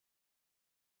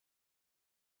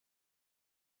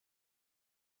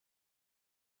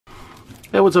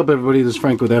Hey, what's up, everybody? This is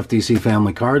Frank with FDC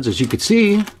Family Cards. As you can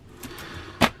see,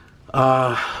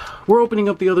 we're opening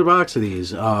up the other box of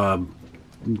these.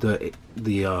 The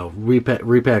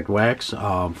repacked wax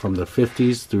from the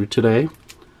 50s through today.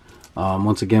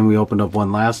 Once again, we opened up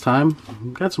one last time.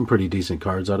 Got some pretty decent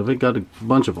cards out of it. Got a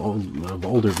bunch of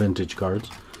older vintage cards.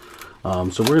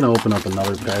 So we're going to open up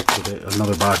another pack today,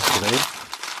 another box today.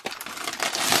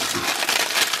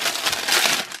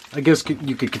 I guess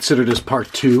you could consider this part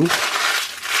 2.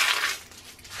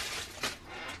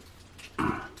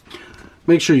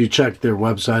 Make sure you check their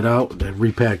website out at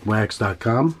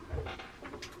repackedwax.com.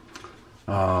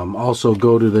 Also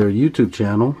go to their YouTube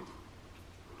channel.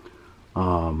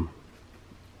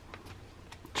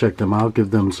 Check them out,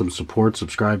 give them some support,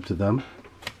 subscribe to them.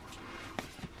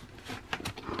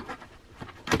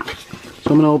 So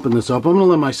I'm going to open this up. I'm going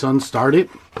to let my son start it.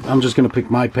 I'm just going to pick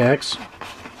my packs. I'm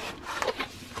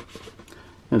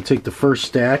going to take the first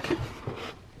stack.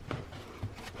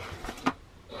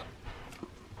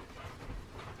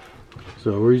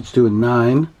 So we're each doing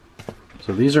 9.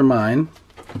 So these are mine.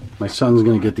 My son's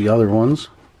going to get the other ones.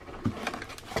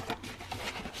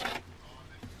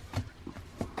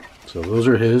 So those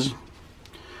are his.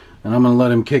 And I'm going to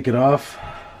let him kick it off.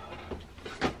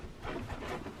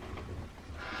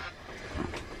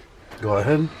 Go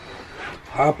ahead.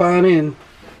 Hop on in.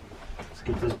 Let's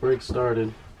get this break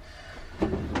started.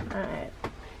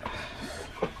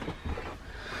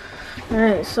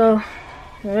 Alright, so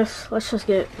I guess let's just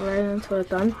get right into it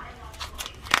then.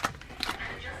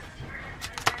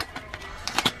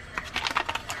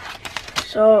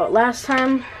 So last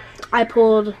time I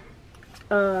pulled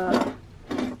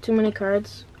too many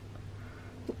cards.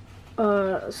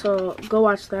 So go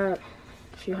watch that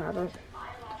if you haven't.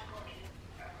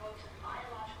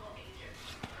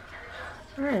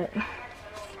 Alright.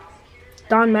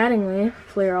 Don Mattingly,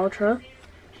 Flair Ultra.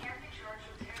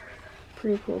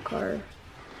 Pretty cool card.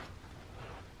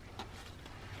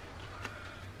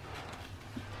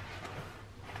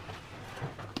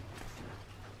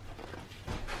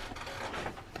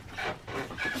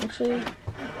 Actually,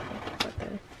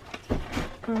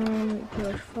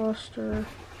 George Foster.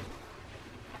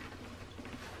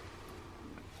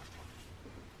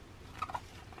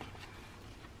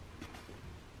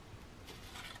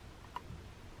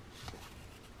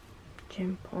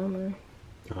 Jim Palmer.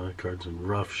 Oh, that card's in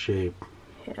rough shape.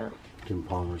 Yeah. Jim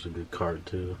Palmer's a good card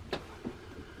too.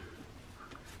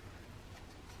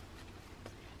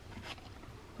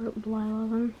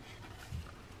 Blyleven.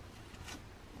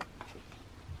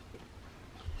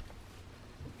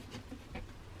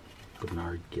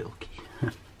 Bernard Gilkey.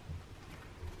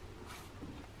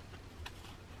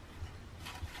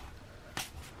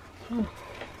 Oh.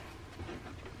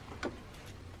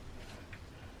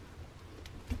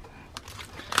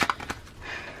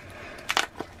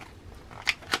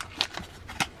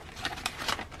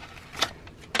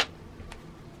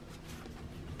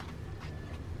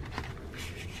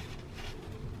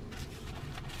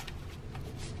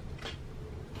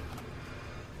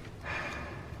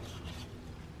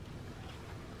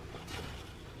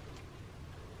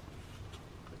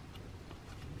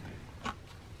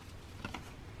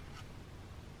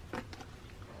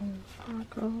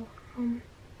 Paco,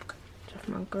 Jeff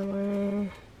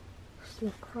Montgomery,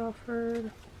 Steve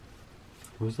Crawford.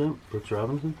 Who's that? Brooks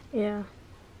Robinson? Yeah.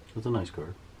 That's a nice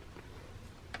card.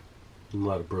 A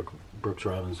lot of Brooks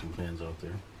Robinson fans out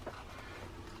there.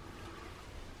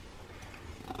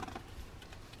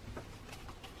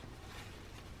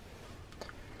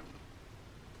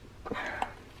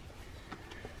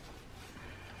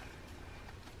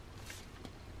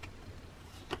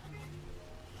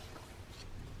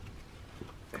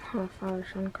 Oh,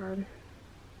 Father-son card.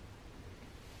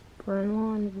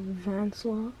 Burnlaw and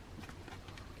Vanslaw.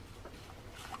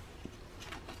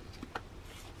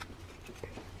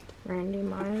 Randy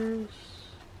Myers.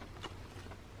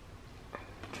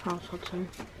 Charles Hudson.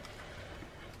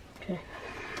 Okay.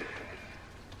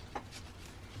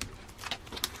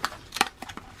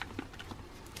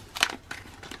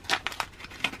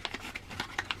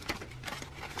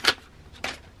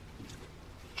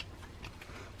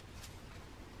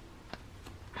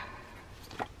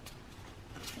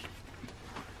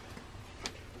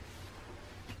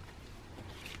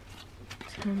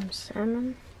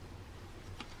 Salmon.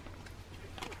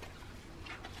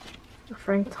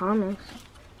 Frank Thomas.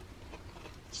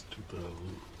 It's 2000.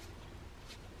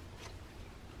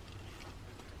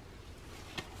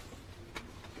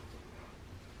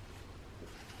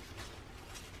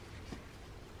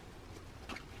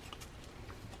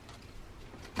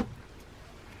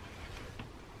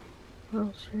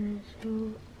 World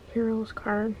Series Heroes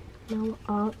card. Now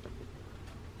up.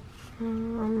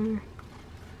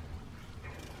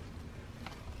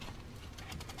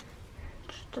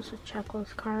 Just a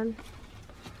checklist card.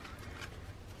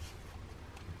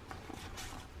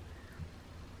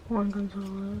 Juan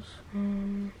Gonzalez,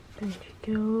 Benji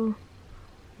Gill,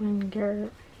 Wayne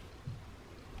Garrett,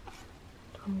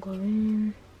 Tom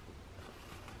Glavine,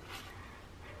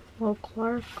 Will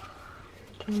Clark,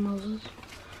 Joe Moses.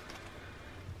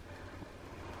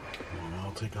 And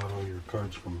I'll take out all your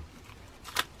cards from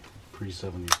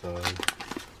pre-75.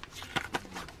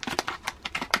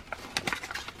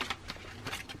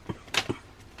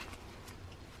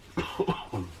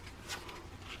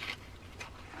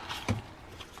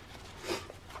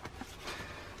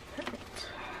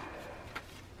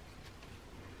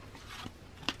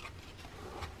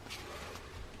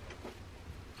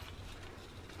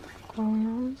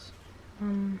 Williams,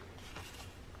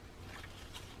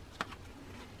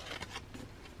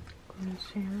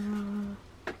 Sarah.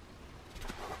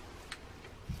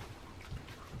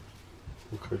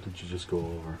 What card did you just go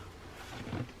over?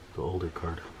 The older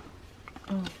card.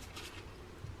 Oh.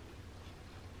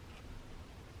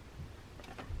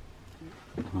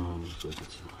 Looks like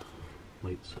it's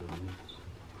late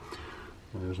 70s.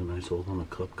 There's a nice old on a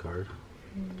cup card.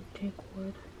 Jake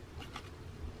Wood.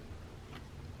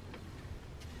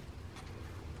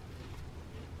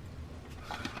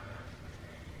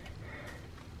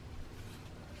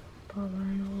 Bob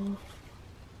Arnold.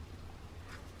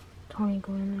 Tony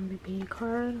Gwynn MVP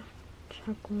card.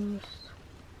 Checklist.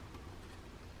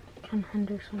 Ken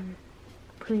Henderson.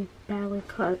 Pretty badly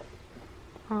cut.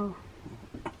 Oh.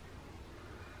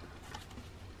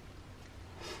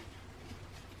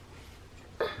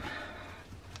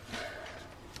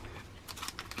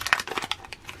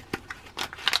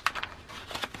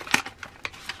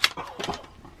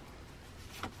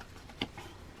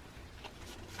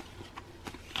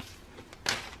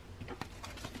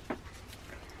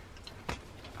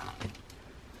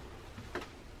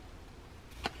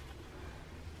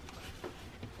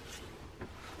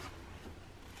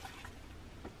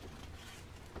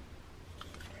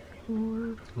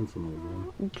 Lord. That's an old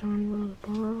one. John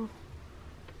Roseborough.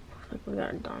 Looks like we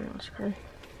got a Don Ross card.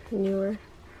 Newer.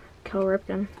 Cal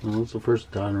Ripken. Well, that's the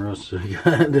first Don Russ.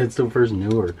 That's the first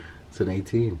newer. It's an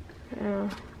 18. Yeah.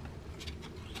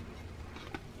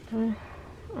 Okay.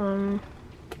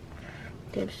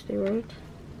 Dave Stewart.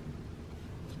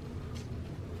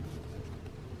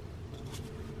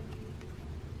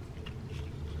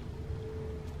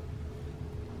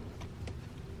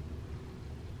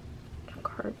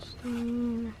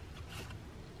 Cardstein.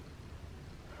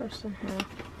 First and half.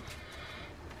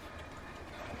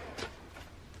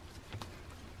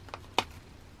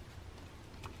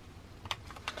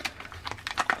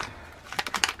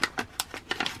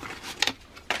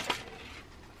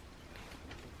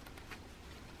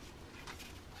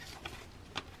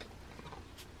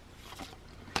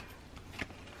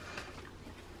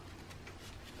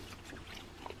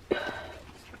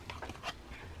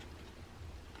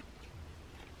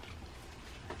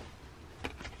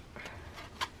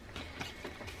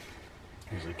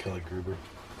 There's a Kelly Gruber.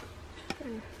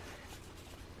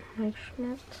 Mike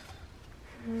Schmidt.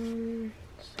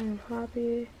 Sam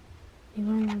Hoppy.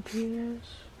 Ivan Rodriguez.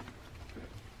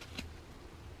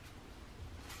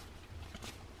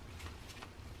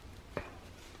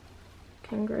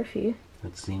 Ken Griffey.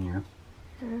 That's senior.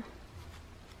 Yeah.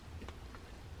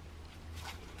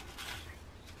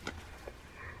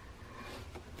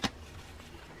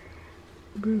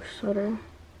 Bruce Sutter.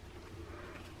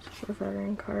 Super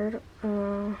veteran card.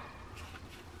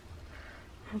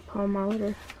 Paul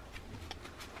Molitor.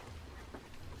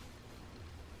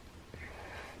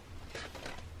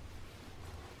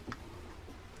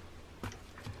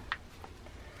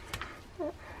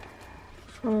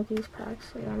 It's one of these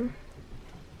packs again.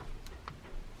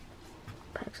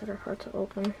 Packs that are hard to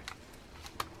open.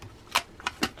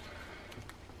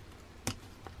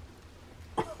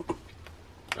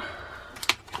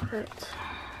 Right.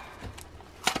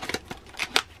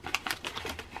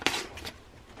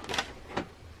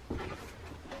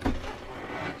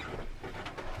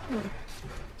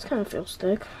 It's kind of feels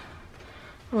thick.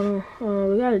 Oh no,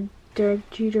 we got a Derek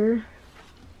Jeter,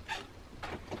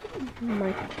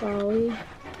 Mike Bally,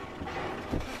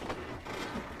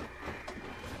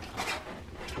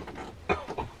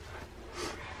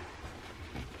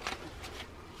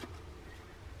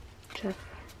 Jeff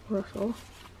Russell,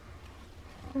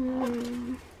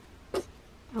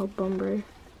 Al Bunbury,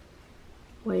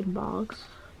 Wade Boggs,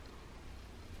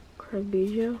 Craig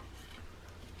Biggio.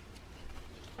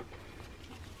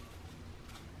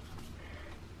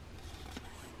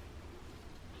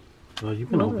 Well,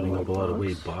 you've been Another opening up a lot of box.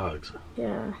 Wade Boggs.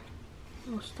 Yeah.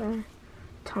 All-Star.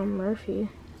 Tom Murphy.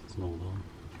 It's an old one.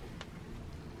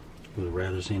 Would have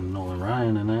rather seen Nolan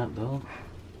Ryan in that, though.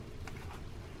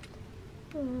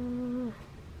 You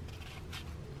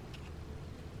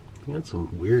got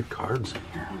some weird cards in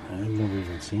here I've never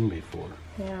even seen before.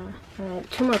 Yeah.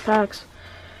 Alright, 2 more packs.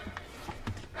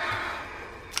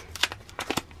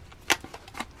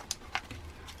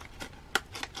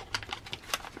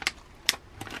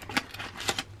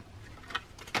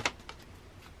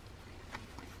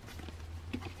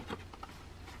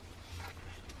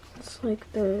 It's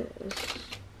like there's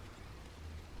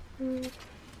a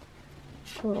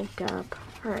little gap.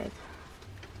 Alright.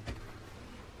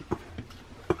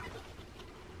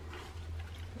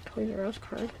 Toys R Us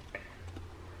card.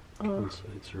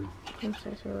 Insights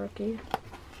Insights rookie.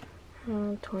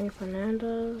 Tony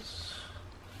Fernandez.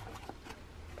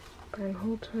 Brian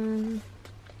Holton.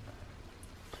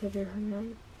 Xavier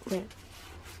Hernandez. Wait.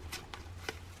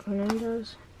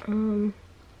 Hernandez.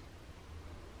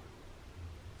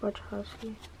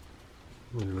 Wachowski.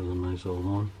 There was a nice old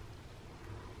one.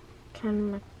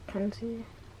 Ken McKenzie.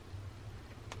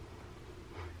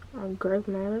 Greg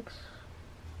Maddox.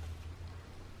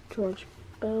 George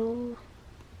Bell.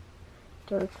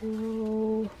 Derek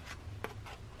Lowe.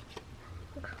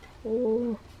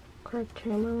 Craig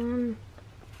Chamberlain.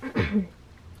 And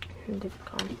David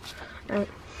Cohn. Alright.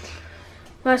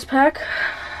 Last pack.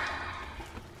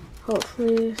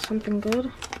 Hopefully something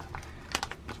good.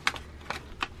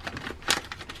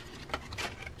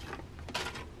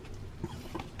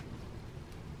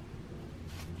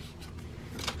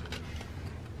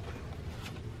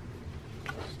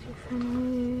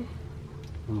 Family.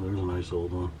 Oh, there's a nice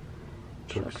old one.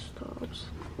 Chuck Stobbs.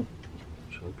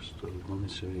 Chuck Stobbs. Let me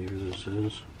see what year this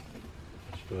is.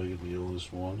 It's probably the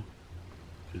oldest one.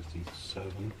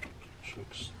 57.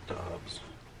 Chuck Stobbs.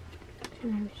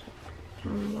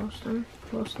 297.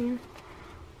 Wilson.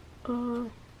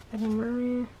 Evan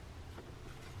Murray.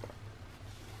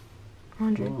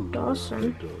 Andre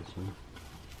Dawson.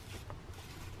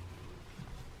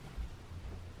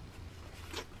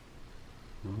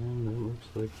 And it looks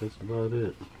like that's about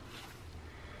it.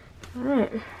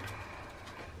 Alright.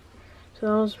 So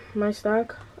that was my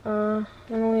stack. And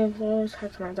only have those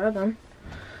hacks my dad then.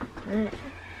 Alright.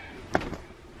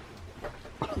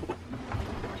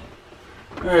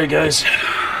 Alright guys,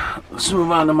 let's move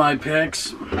on to my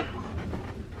picks.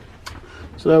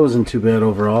 So that wasn't too bad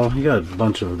overall. You got a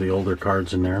bunch of the older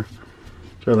cards in there.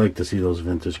 So I like to see those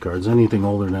vintage cards. Anything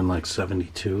older than like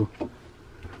 72.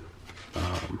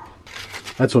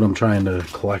 That's what I'm trying to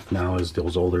collect now, is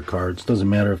those older cards. Doesn't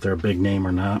matter if they're a big name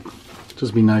or not.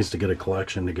 Just be nice to get a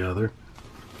collection together.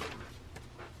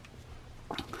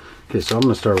 Okay, so I'm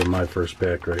going to start with my first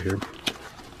pack right here.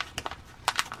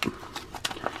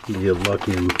 You get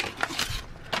lucky and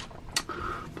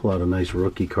pull out a nice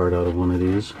rookie card out of one of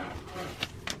these.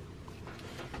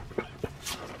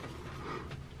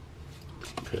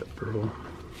 Pat Burrell.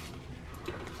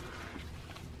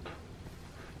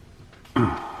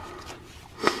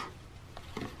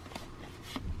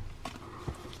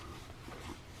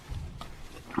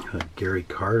 Gary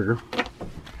Carter.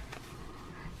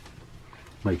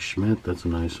 Mike Schmidt, that's a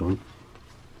nice one.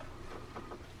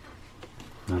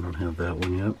 I don't have that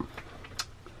one yet.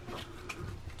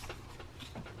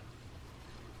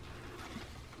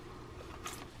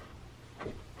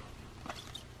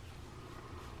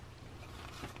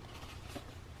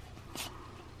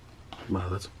 Wow,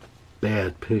 that's a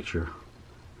bad picture.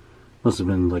 Must have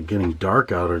been like getting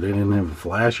dark out, or they didn't have a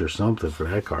flash or something for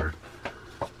that card.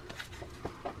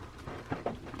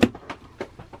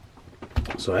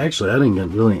 So actually, I didn't get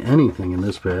really anything in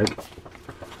this pack.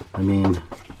 I mean,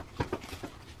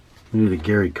 maybe the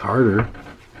Gary Carter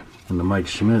and the Mike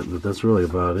Schmidt, but that's really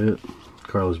about it.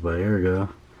 Carlos Baerga.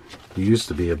 He used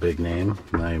to be a big name,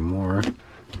 not anymore.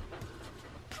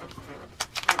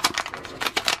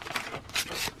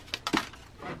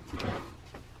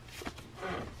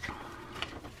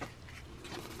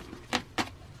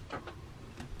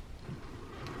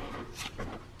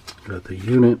 Got the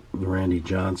unit, Randy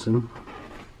Johnson.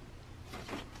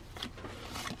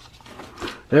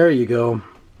 There you go.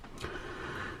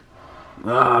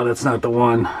 Ah, that's not the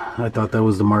one. I thought that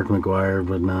was the Mark McGuire,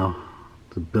 but no.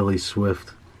 The Billy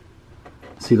Swift.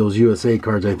 See those USA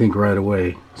cards, I think, right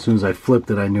away. As soon as I flipped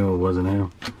it, I knew it wasn't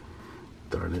him.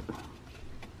 Darn it.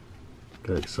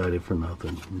 Got excited for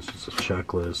nothing. It's just a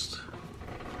checklist.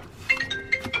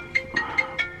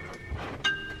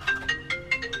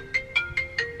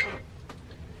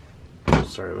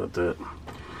 Sorry about that.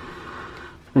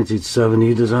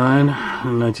 1970 design,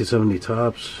 1970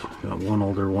 tops. Got one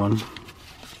older one.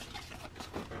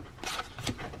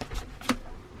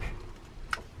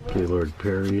 Gaylord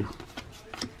Perry.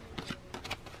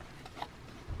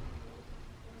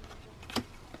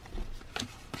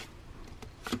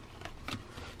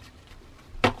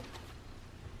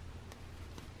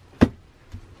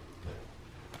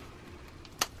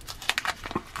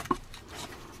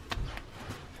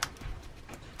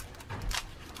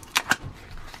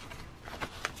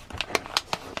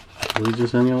 What did you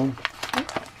send you on?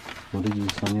 What did you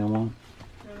send you on?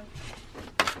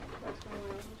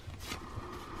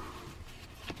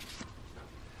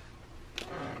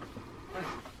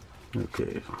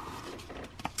 Okay.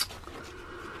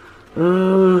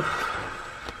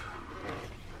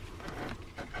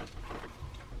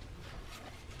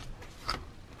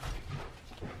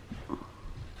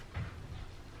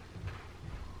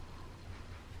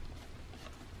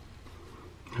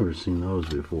 Never seen those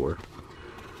before.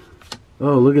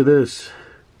 Oh, look at this.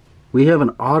 We have an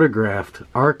autographed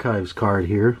archives card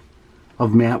here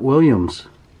of Matt Williams.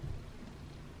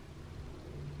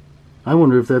 I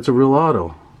wonder if that's a real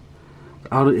auto.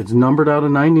 It's numbered out of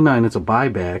 99. It's a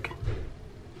buyback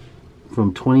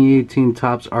from 2018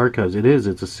 Topps Archives. It is.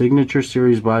 It's a signature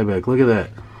series buyback. Look at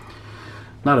that.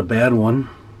 Not a bad one.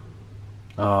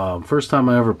 First time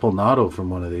I ever pulled an auto from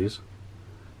one of these.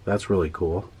 That's really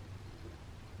cool.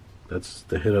 That's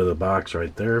the hit of the box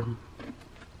right there.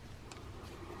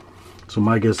 So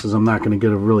my guess is I'm not going to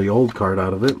get a really old card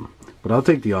out of it, but I'll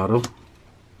take the auto.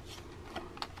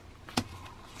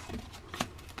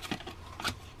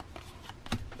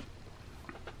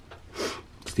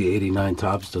 It's the 89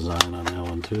 Topps design on that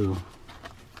one too.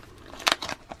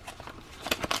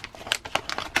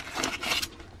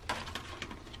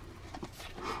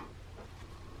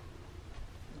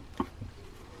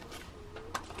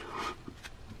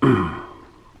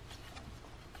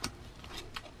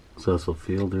 Cecil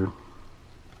Fielder.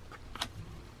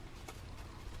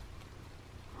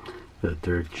 Got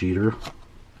Derek Jeter.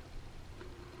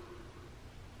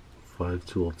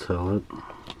 5-tool talent.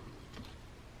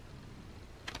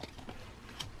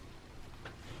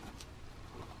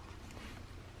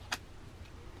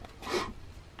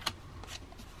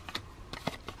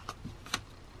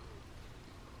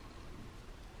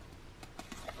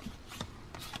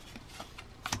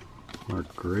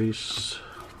 Mark Grace.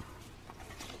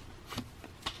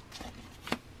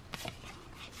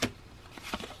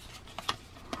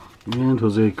 And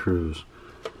Jose Cruz.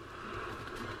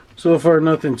 So far,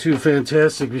 nothing too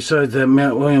fantastic besides that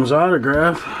Matt Williams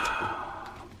autograph.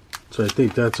 So I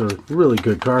think that's a really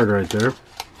good card right there.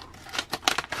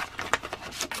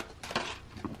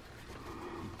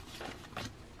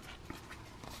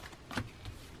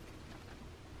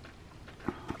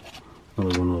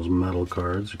 Another one of those metal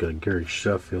cards. You got Gary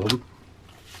Sheffield.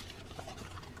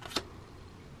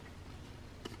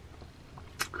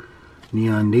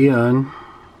 Neon Dion.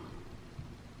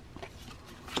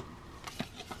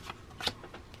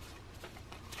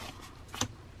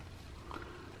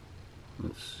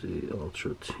 Let's see,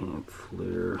 Ultra Team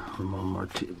Flair, Ramon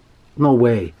Martinez. No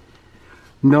way.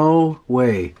 No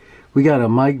way. We got a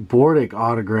Mike Bordick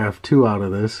autograph too out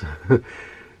of this.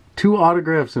 2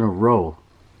 autographs in a row.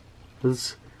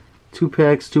 This 2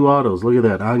 packs, 2 autos. Look at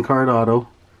that. On-card auto.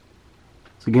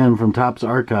 It's again from Topps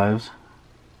Archives.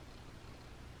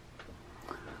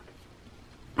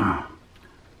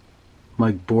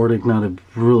 Mike Bordick, not a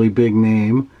really big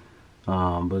name,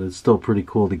 but it's still pretty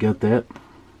cool to get that.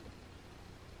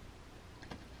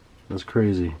 That's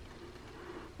crazy.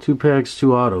 2 packs,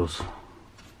 2 autos.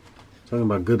 Talking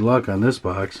about good luck on this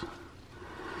box.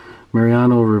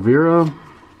 Mariano Rivera.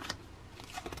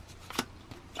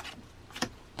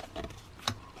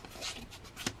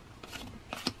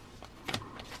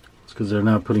 It's because they're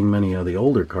not putting many of the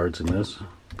older cards in this.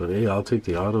 But hey, I'll take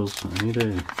the autos any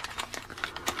day.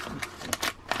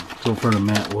 So far, the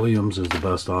Matt Williams is the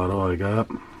best auto I got.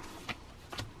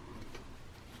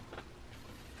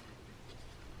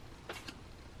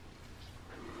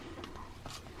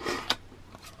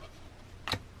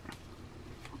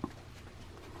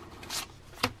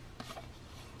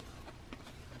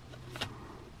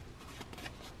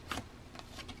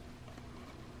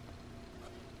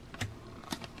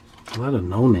 A lot of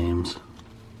no names.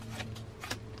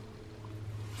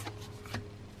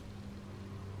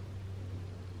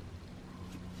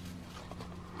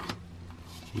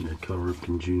 Cal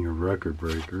Ripken Jr. record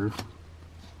breaker.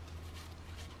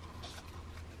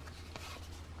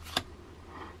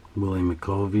 Willie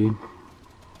McCovey,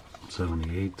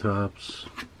 78 Topps.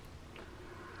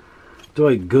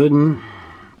 Dwight Gooden.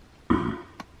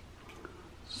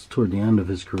 toward the end of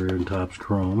his career in Topps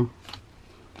Chrome.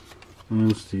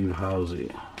 And Steve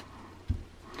Housey.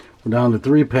 We're down to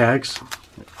 3 packs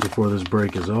before this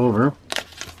break is over.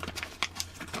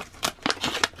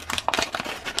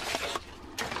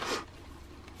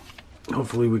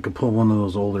 Hopefully we could pull one of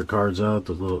those older cards out.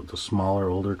 The smaller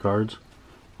older cards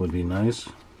would be nice.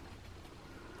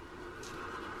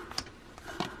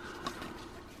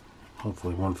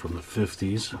 Hopefully one from the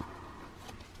 50s.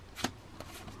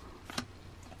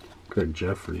 Greg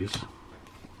Jeffries.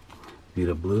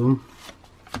 Vita Blue.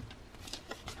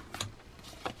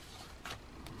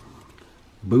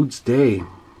 Boots Day.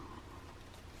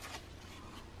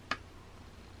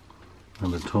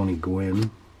 Another Tony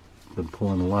Gwynn. Been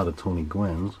pulling a lot of Tony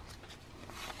Gwynns.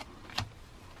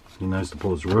 Be nice to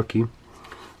pull his rookie.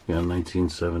 Yeah,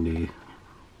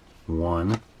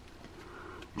 1971.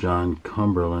 John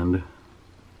Cumberland.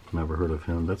 Never heard of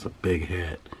him. That's a big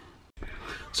hat.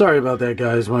 Sorry about that,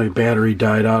 guys. My battery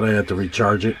died out. I had to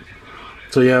recharge it.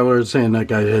 So yeah, we were saying that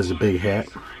guy has a big hat.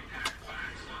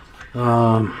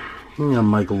 Yeah,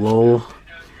 Mike Lowell.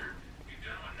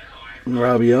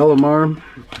 Robbie Ellamar.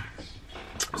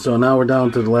 So now we're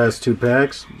down to the last 2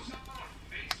 packs.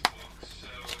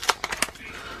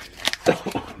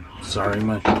 Sorry,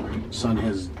 my son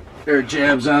has air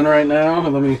jabs on right now.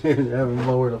 Let me have him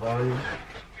lower the volume.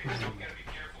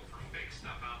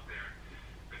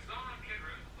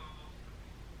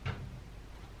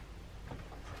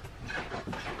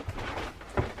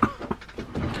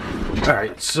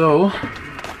 Alright, so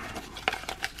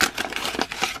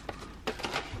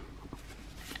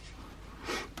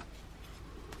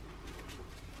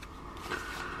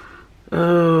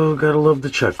oh, gotta love the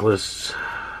checklists.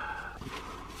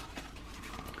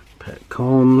 Pat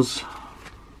Combs,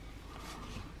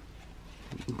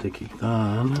 Dickie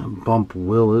Thon, Bump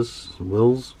Wills,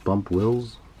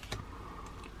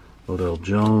 Odell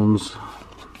Jones,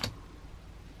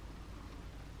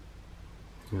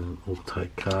 Old Ty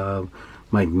Cobb,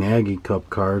 Mike Nagy Cup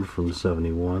card from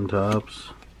 71 Topps,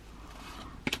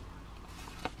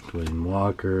 Dwayne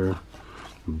Walker,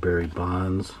 Barry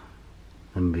Bonds,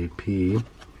 MVP,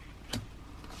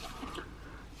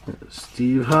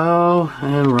 Steve Howe,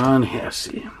 and Ron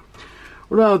Hassey.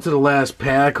 We're down to the last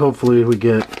pack. Hopefully we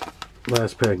get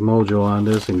last pack mojo on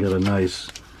this and get a nice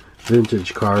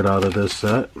vintage card out of this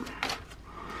set.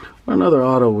 Or another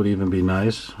auto would even be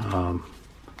nice.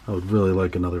 I would really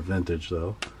like another vintage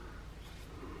though.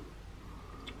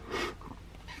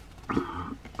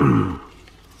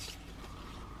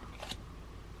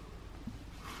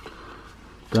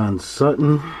 Don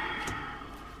Sutton.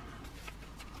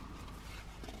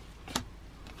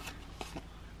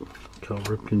 Cal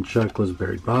Ripken checklist.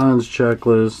 Barry Bonds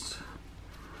checklist.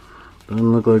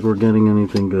 Doesn't look like we're getting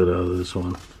anything good out of this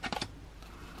one.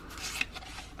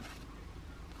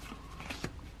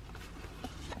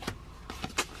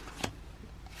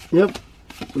 Yep,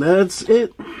 that's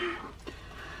it.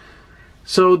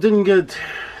 So didn't get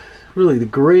really the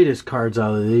greatest cards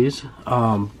out of these.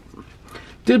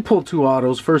 Did pull 2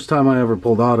 autos. First time I ever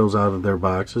pulled autos out of their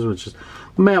boxes, which is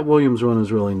the Matt Williams one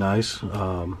is really nice.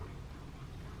 The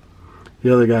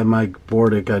other guy, Mike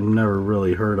Bordick, I'd never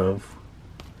really heard of.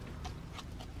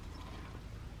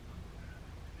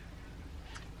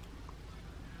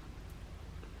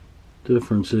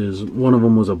 Difference is one of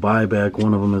them was a buyback,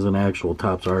 one of them is an actual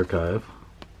Topps archive.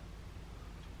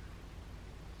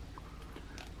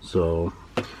 So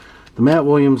the Matt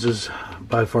Williams is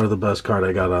by far the best card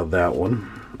I got out of that one,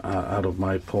 out of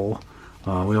my pull.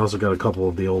 We also got a couple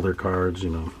of the older cards, you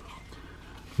know,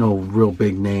 no real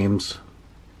big names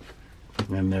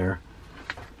in there.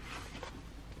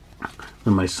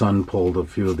 And my son pulled a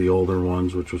few of the older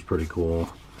ones, which was pretty cool.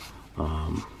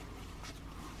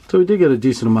 So we did get a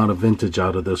decent amount of vintage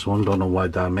out of this one. Don't know why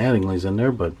Don Mattingly's in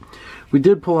there, but we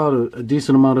did pull out a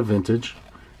decent amount of vintage,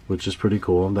 which is pretty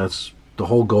cool. That's the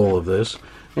whole goal of this.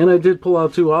 And I did pull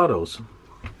out 2 autos.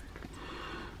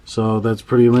 So that's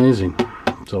pretty amazing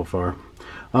so far.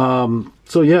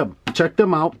 So yeah, check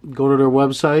them out. Go to their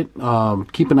website.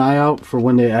 Keep an eye out for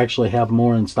when they actually have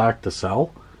more in stock to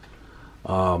sell.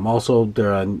 Also,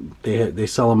 they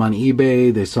sell them on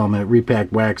eBay. They sell them at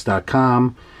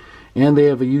repackedwax.com. And they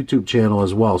have a YouTube channel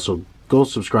as well. So go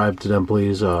subscribe to them,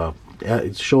 please.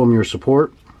 Show them your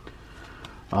support.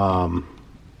 And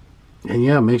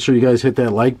yeah, make sure you guys hit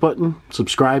that like button.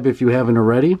 Subscribe if you haven't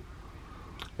already.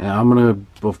 And I'm going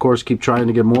to, of course, keep trying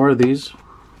to get more of these.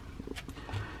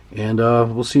 And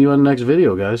we'll see you on the next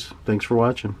video, guys. Thanks for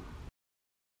watching.